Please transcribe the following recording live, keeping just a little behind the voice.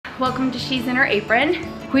welcome to She's in Her Apron.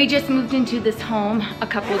 We just moved into this home a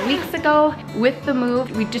couple of weeks ago. With the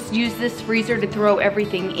move, we just use this freezer to throw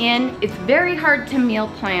everything in. It's very hard to meal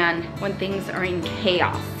plan when things are in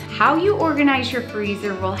chaos. How you organize your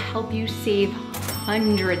freezer will help you save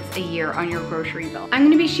hundreds a year on your grocery bill. I'm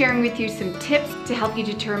gonna be sharing with you some tips to help you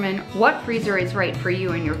determine what freezer is right for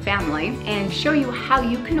you and your family and show you how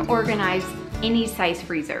you can organize any size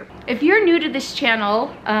freezer. If you're new to this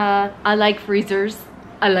channel, I like freezers.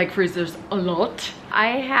 I like freezers a lot. I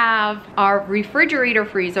have our refrigerator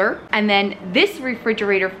freezer, and then this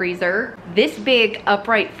refrigerator freezer, this big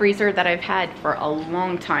upright freezer that I've had for a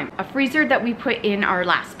long time. A freezer that we put in our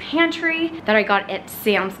last pantry that I got at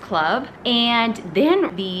Sam's Club, and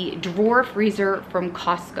then the drawer freezer from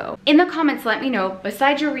Costco. In the comments, let me know,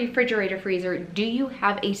 besides your refrigerator freezer, do you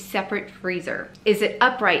have a separate freezer? Is it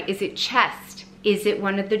upright? Is it chest? Is it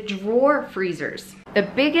one of the drawer freezers? The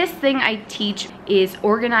biggest thing I teach is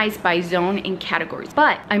organized by zone and categories,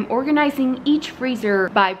 but I'm organizing each freezer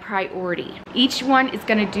by priority. Each one is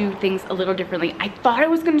gonna do things a little differently. I thought I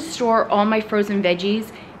was gonna store all my frozen veggies.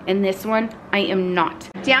 In this one, I am not.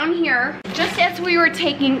 Down here, just as we were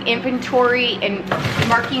taking inventory and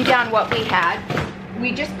marking down what we had,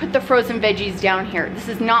 we just put the frozen veggies down here. This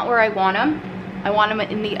is not where I want them. I want them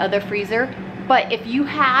in the other freezer. But if you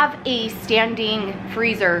have a standing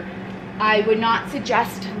freezer, I would not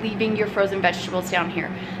suggest leaving your frozen vegetables down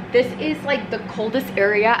here. This is like the coldest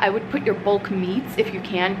area. I would put your bulk meats, if you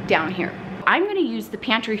can, down here. I'm gonna use the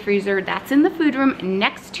pantry freezer that's in the food room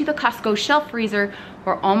next to the Costco shelf freezer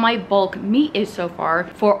where all my bulk meat is so far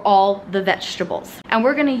for all the vegetables. And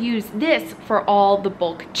we're gonna use this for all the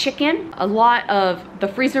bulk chicken. A lot of the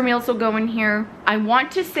freezer meals will go in here. I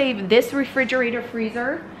want to save this refrigerator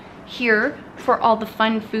freezer here for all the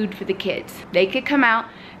fun food for the kids. They could come out,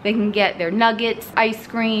 they can get their nuggets, ice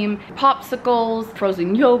cream, popsicles,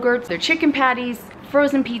 frozen yogurts, their chicken patties,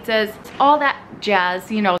 frozen pizzas, all that jazz,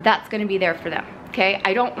 you know, that's gonna be there for them, okay?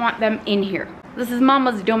 I don't want them in here. This is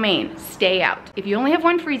mama's domain, stay out. If you only have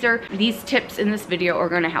one freezer, these tips in this video are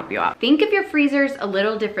gonna help you out. Think of your freezers a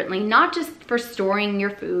little differently, not just for storing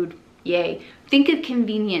your food, yay. Think of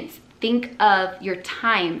convenience. Think of your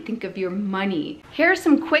time, think of your money. Here are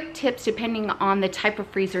some quick tips depending on the type of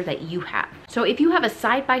freezer that you have. So if you have a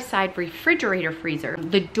side-by-side refrigerator freezer,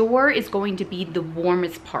 the door is going to be the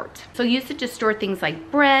warmest part. So use it to store things like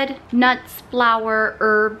bread, nuts, flour,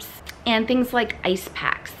 herbs, and things like ice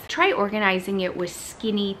packs. Try organizing it with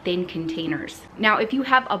skinny, thin containers. Now, if you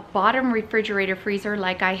have a bottom refrigerator freezer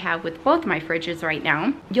like I have with both my fridges right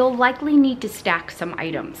now, you'll likely need to stack some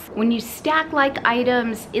items. When you stack like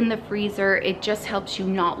items in the freezer, it just helps you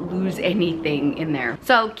not lose anything in there.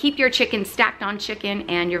 So keep your chicken stacked on chicken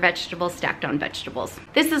and your vegetables stacked on vegetables.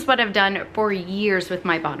 This is what I've done for years with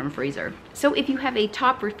my bottom freezer. So if you have a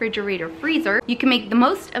top refrigerator freezer, you can make the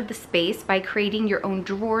most of the space by creating your own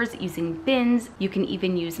drawers using bins. You can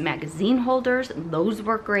even use magazine holders, those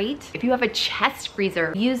work great. If you have a chest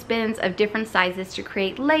freezer, use bins of different sizes to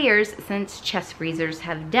create layers since chest freezers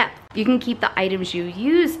have depth. You can keep the items you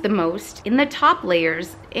use the most in the top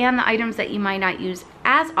layers and the items that you might not use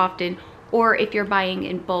as often, or if you're buying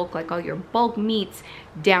in bulk, like all your bulk meats,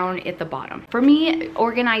 down at the bottom. For me,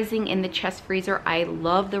 organizing in the chest freezer, I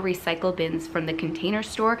love the recycle bins from the Container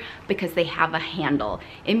Store because they have a handle.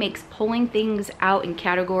 It makes pulling things out in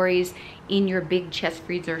categories in your big chest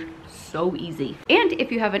freezer so easy. And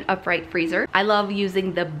if you have an upright freezer, I love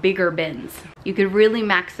using the bigger bins. You could really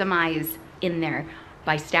maximize in there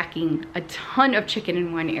by stacking a ton of chicken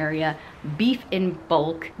in one area, beef in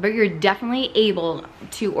bulk, but you're definitely able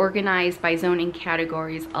to organize by zoning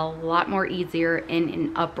categories a lot more easier in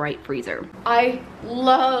an upright freezer. I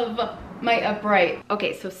love my upright.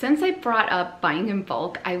 Okay, so since I brought up buying in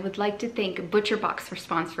bulk, I would like to thank ButcherBox for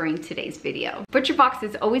sponsoring today's video. ButcherBox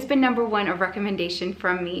has always been #1 of recommendation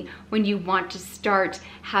from me when you want to start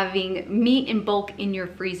having meat in bulk in your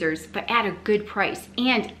freezers, but at a good price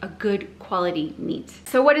and a good quality meat.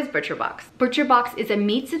 So what is ButcherBox? ButcherBox is a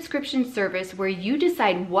meat subscription service where you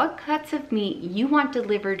decide what cuts of meat you want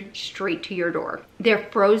delivered straight to your door. They're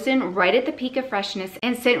frozen right at the peak of freshness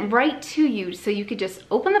and sent right to you, so you could just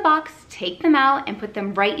open the box, take them out, and put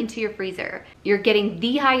them right into your freezer. You're getting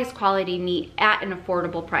the highest quality meat at an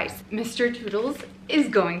affordable price. Mr. Toodles is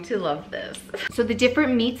going to love this. So the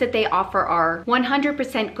different meats that they offer are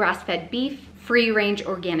 100% grass-fed beef, free-range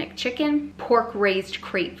organic chicken, pork raised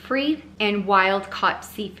crate-free, and wild-caught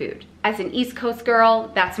seafood. As an East Coast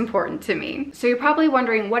girl, that's important to me. So you're probably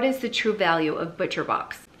wondering, what is the true value of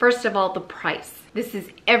ButcherBox? First of all, the price. This is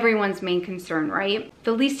everyone's main concern, right?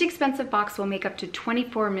 The least expensive box will make up to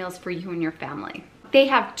 24 meals for you and your family. They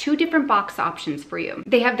have 2 different box options for you.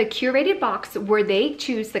 They have the curated box where they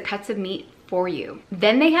choose the cuts of meat for you.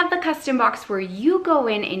 Then they have the custom box where you go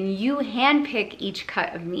in and you handpick each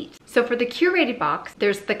cut of meat. So for the curated box,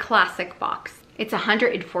 there's the classic box. It's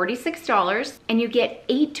 $146 and you get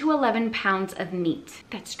 8 to 11 pounds of meat.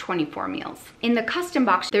 That's 24 meals. In the custom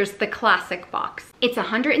box, there's the classic box. It's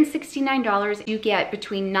 $169. You get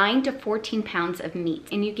between 9 to 14 pounds of meat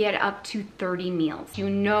and you get up to 30 meals. You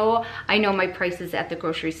know, I know my prices at the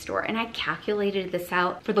grocery store and I calculated this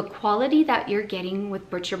out. For the quality that you're getting with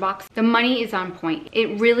ButcherBox, the money is on point.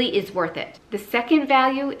 It really is worth it. The second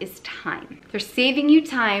value is time. They're saving you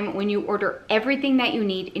time when you order everything that you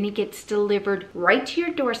need and it gets delivered right to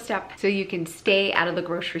your doorstep so you can stay out of the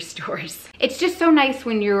grocery stores. It's just so nice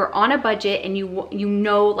when you're on a budget and you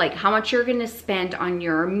know like how much you're gonna spend on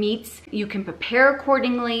your meats. You can prepare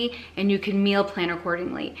accordingly and you can meal plan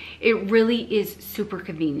accordingly. It really is super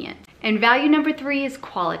convenient. And value number 3 is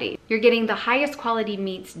quality. You're getting the highest quality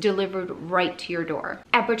meats delivered right to your door.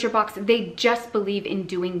 At ButcherBox, they just believe in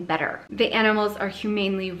doing better. The animals are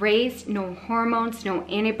humanely raised, no hormones, no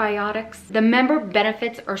antibiotics. The member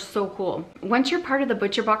benefits are so cool. Once you're part of the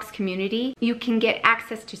ButcherBox community, you can get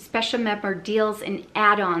access to special member deals and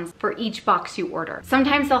add-ons for each box you order.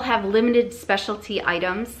 Sometimes they'll have limited specialty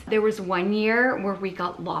items. There was one year where we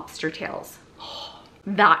got lobster tails.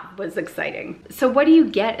 That was exciting. So what do you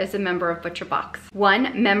get as a member of ButcherBox?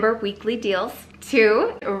 1, member weekly deals.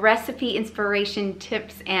 2, recipe inspiration,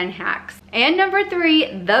 tips, and hacks. And number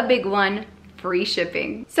 3, the big one, free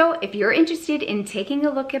shipping. So if you're interested in taking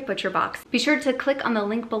a look at ButcherBox, be sure to click on the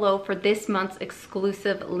link below for this month's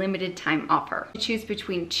exclusive limited time offer. Choose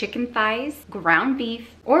between chicken thighs, ground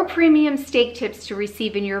beef, or premium steak tips to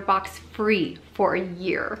receive in your box free for a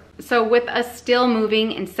year. So with us still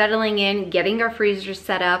moving and settling in, getting our freezer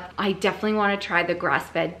set up, I definitely want to try the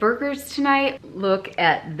grass-fed burgers tonight. Look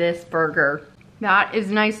at this burger. That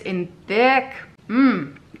is nice and thick.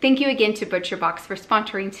 Thank you again to ButcherBox for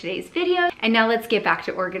sponsoring today's video. And now let's get back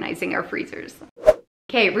to organizing our freezers.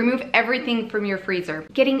 Okay, remove everything from your freezer.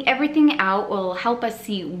 Getting everything out will help us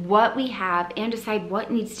see what we have and decide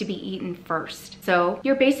what needs to be eaten first. So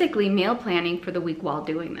you're basically meal planning for the week while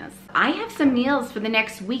doing this. I have some meals for the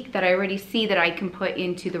next week that I already see that I can put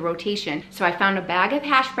into the rotation. So I found a bag of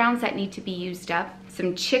hash browns that need to be used up,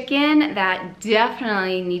 some chicken that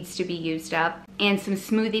definitely needs to be used up, and some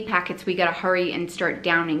smoothie packets we gotta hurry and start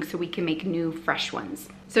downing so we can make new fresh ones.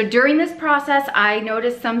 So during this process, I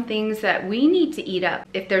noticed some things that we need to eat up.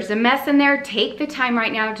 If there's a mess in there, take the time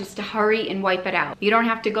right now just to hurry and wipe it out. You don't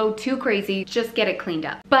have to go too crazy, just get it cleaned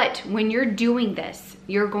up. But when you're doing this,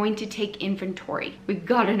 you're going to take inventory. We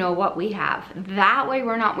gotta know what we have. That way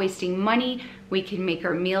we're not wasting money. We can make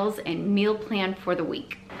our meals and meal plan for the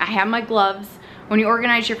week. I have my gloves. When you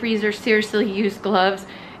organize your freezer, seriously use gloves.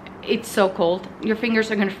 It's so cold. Your fingers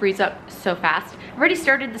are gonna freeze up so fast. I've already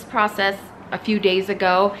started this process a few days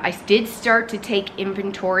ago. I did start to take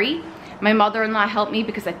inventory. My mother-in-law helped me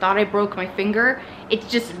because I thought I broke my finger.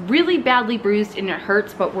 It's just really badly bruised and it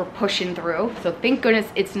hurts, but we're pushing through. So thank goodness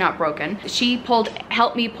it's not broken. She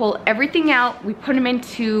helped me pull everything out. We put them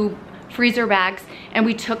into freezer bags and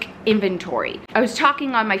we took inventory. I was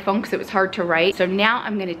talking on my phone because it was hard to write. So now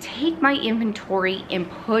I'm gonna take my inventory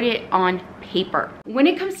and put it on paper. When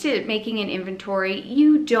it comes to making an inventory,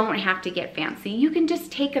 you don't have to get fancy. You can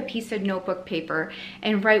just take a piece of notebook paper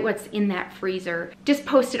and write what's in that freezer. Just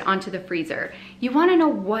post it onto the freezer. You wanna know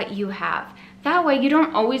what you have. That way you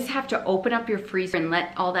don't always have to open up your freezer and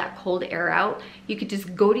let all that cold air out. You could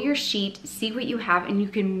just go to your sheet, see what you have, and you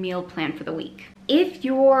can meal plan for the week. If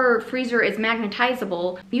your freezer is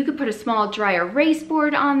magnetizable, you could put a small dry erase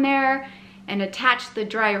board on there and attach the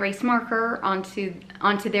dry erase marker onto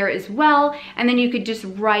there as well. And then you could just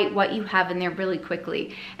write what you have in there really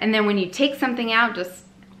quickly. And then when you take something out, just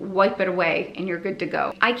wipe it away and you're good to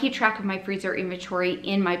go. I keep track of my freezer inventory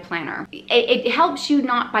in my planner. It helps you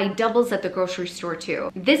not buy doubles at the grocery store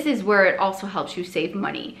too. This is where it also helps you save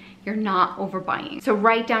money. You're not overbuying. So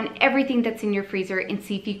write down everything that's in your freezer and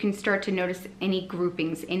see if you can start to notice any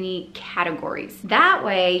groupings, any categories. That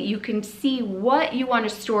way you can see what you want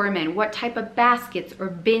to store them in, what type of baskets or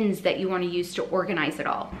bins that you want to use to organize it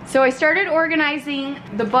all. So I started organizing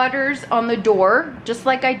the butters on the door, just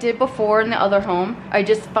like I did before in the other home. I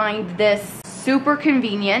just find this super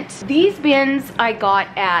convenient. These bins I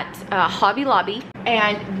got at Hobby Lobby,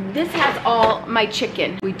 and this has all my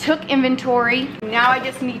chicken. We took inventory. Now I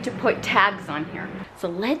just need to put tags on here. So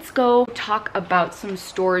let's go talk about some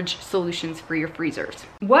storage solutions for your freezers.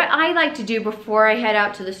 What I like to do before I head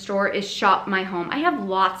out to the store is shop my home. I have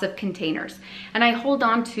lots of containers and I hold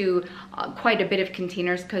on to quite a bit of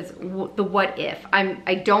containers because the what if. I'm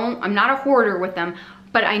not a hoarder with them,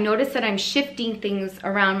 but I notice that I'm shifting things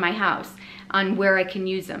around my house on where I can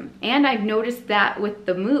use them. And I've noticed that with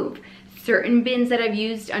the move. Certain bins that I've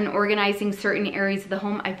used on organizing certain areas of the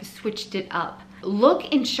home, I've switched it up.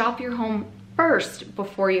 Look and shop your home first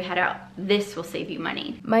before you head out. This will save you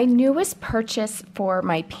money. My newest purchase for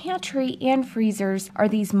my pantry and freezers are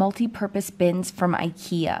these multi-purpose bins from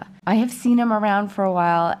IKEA. I have seen them around for a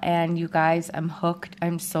while and you guys, I'm hooked,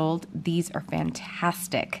 I'm sold. These are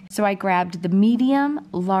fantastic. So I grabbed the medium,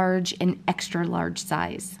 large, and extra large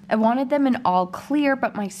size. I wanted them in all clear,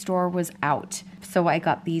 but my store was out. So I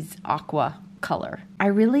got these aqua color. I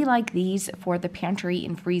really like these for the pantry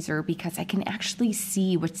and freezer because I can actually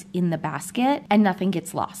see what's in the basket and nothing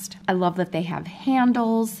gets lost. I love that they have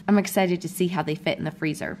handles. I'm excited to see how they fit in the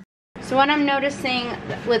freezer. So what I'm noticing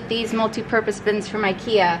with these multi-purpose bins from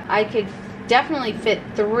IKEA, I could definitely fit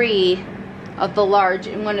 3 of the large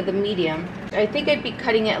in one of the medium. I think I'd be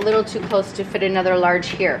cutting it a little too close to fit another large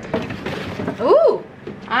here. Ooh,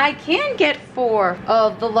 I can get 4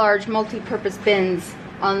 of the large multi-purpose bins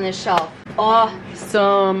on this shelf.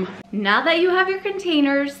 Awesome. Now that you have your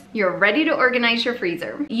containers, you're ready to organize your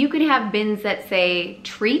freezer. You can have bins that say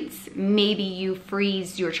treats. Maybe you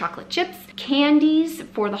freeze your chocolate chips, candies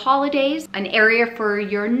for the holidays, an area for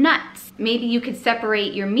your nuts. Maybe you could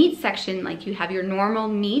separate your meat section, like you have your normal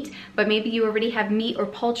meat, but maybe you already have meat or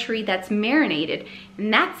poultry that's marinated,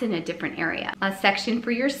 and that's in a different area. A section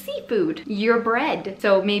for your seafood, your bread.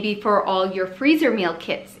 So maybe for all your freezer meal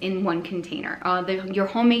kits in one container. Your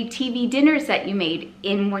homemade TV dinners that you made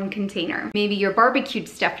in one container. Maybe your barbecued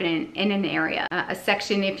stuff in an area. A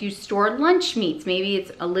section if you store lunch meats, maybe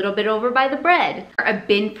it's a little bit over by the bread. A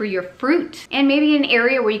bin for your fruit. And maybe an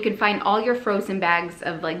area where you can find all your frozen bags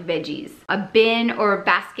of like veggies. A bin or a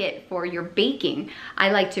basket for your baking. I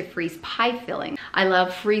like to freeze pie filling. I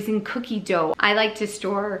love freezing cookie dough. I like to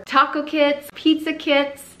store taco kits, pizza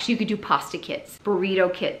kits. You could do pasta kits,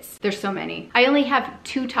 burrito kits. There's so many. I only have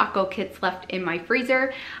 2 taco kits left in my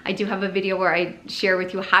freezer. I do have a video where I share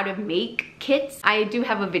with you how to make kits. I do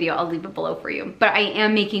have a video, I'll leave it below for you. But I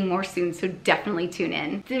am making more soon, so definitely tune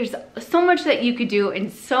in. There's so much that you could do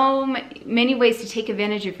and so many ways to take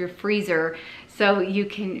advantage of your freezer so you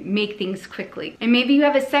can make things quickly. And maybe you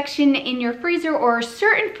have a section in your freezer or a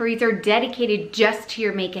certain freezer dedicated just to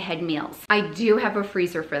your make-ahead meals. I do have a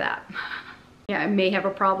freezer for that. Yeah, I may have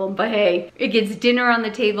a problem, but hey, it gets dinner on the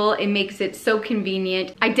table. It makes it so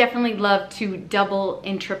convenient. I definitely love to double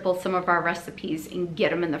and triple some of our recipes and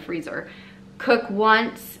get them in the freezer. Cook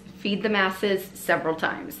once, feed the masses several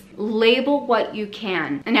times. Label what you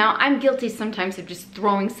can. And now I'm guilty sometimes of just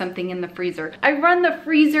throwing something in the freezer. I run the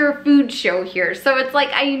freezer food show here, so it's like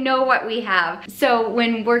I know what we have. So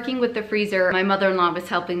when working with the freezer, my mother-in-law was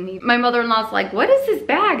helping me. My mother-in-law's like, what is this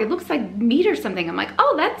bag? It looks like meat or something. I'm like,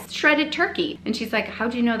 oh, that's shredded turkey. And she's like,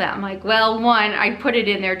 how'd you know that? I'm like, well, one, I put it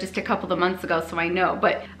in there just a couple of months ago, so I know.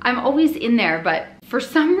 But I'm always in there, but for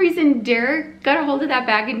some reason, Derek got a hold of that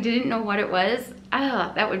bag and didn't know what it was.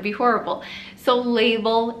 That would be horrible. So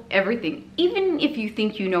label everything, even if you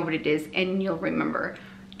think you know what it is and you'll remember.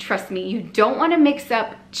 Trust me, you don't want to mix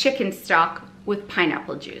up chicken stock with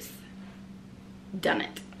pineapple juice. Done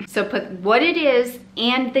it. So put what it is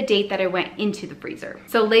and the date that I went into the freezer.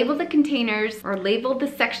 So label the containers or label the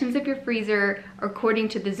sections of your freezer according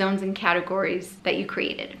to the zones and categories that you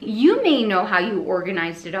created. You may know how you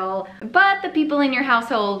organized it all, but the people in your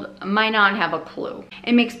household might not have a clue.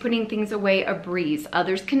 It makes putting things away a breeze.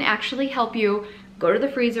 Others can actually help you. Go to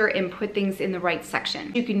the freezer and put things in the right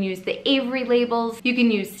section. You can use the Avery labels, you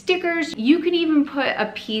can use stickers, you can even put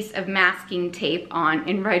a piece of masking tape on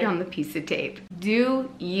and write on the piece of tape.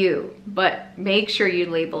 Do you, but make sure you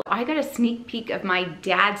label. I got a sneak peek of my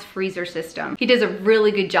dad's freezer system. He does a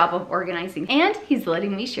really good job of organizing and he's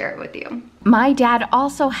letting me share it with you. My dad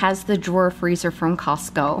also has the drawer freezer from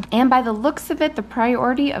Costco, and by the looks of it, the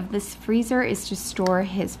priority of this freezer is to store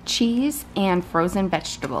his cheese and frozen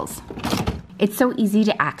vegetables. It's so easy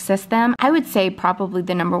to access them. I would say probably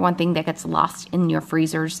the #1 thing that gets lost in your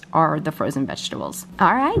freezers are the frozen vegetables.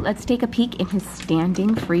 All right, let's take a peek in his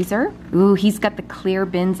standing freezer. Ooh, he's got the clear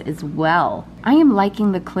bins as well. I am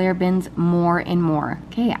liking the clear bins more and more.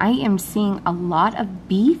 Okay, I am seeing a lot of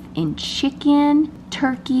beef and chicken,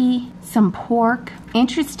 turkey, some pork.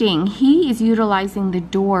 Interesting, he is utilizing the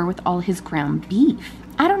door with all his ground beef.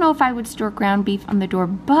 I don't know if I would store ground beef on the door,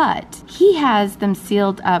 but he has them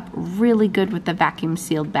sealed up really good with the vacuum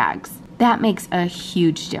sealed bags. That makes a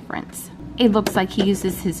huge difference. It looks like he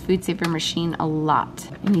uses his food saver machine a lot.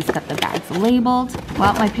 And he's got the bags labeled.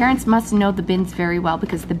 Well, my parents must know the bins very well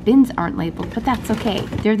because the bins aren't labeled, but that's okay.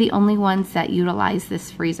 They're the only ones that utilize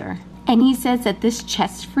this freezer. And he says that this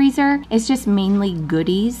chest freezer is just mainly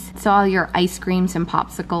goodies. So all your ice creams and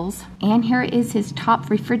popsicles. And here is his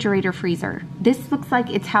top refrigerator freezer. This looks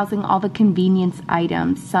like it's housing all the convenience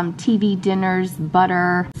items. Some TV dinners,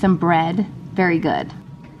 butter, some bread. Very good.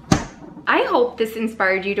 I hope this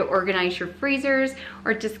inspired you to organize your freezers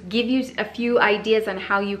or just give you a few ideas on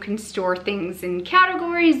how you can store things in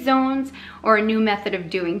categories, zones, or a new method of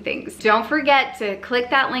doing things. Don't forget to click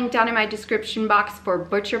that link down in my description box for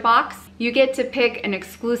Butcher Box. You get to pick an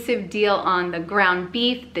exclusive deal on the ground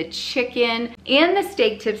beef, the chicken, and the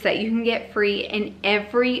steak tips that you can get free in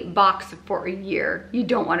every box for a year. You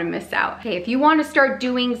don't want to miss out. Okay, if you want to start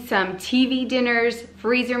doing some TV dinners,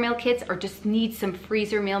 freezer meal kits, or just need some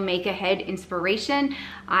freezer meal make ahead inspiration,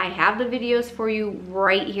 I have the videos for you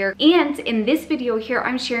right here. And in this video here,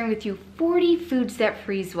 I'm sharing with you 40 foods that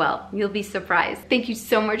freeze well. You'll be surprised. Thank you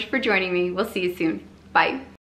so much for joining me. We'll see you soon. Bye.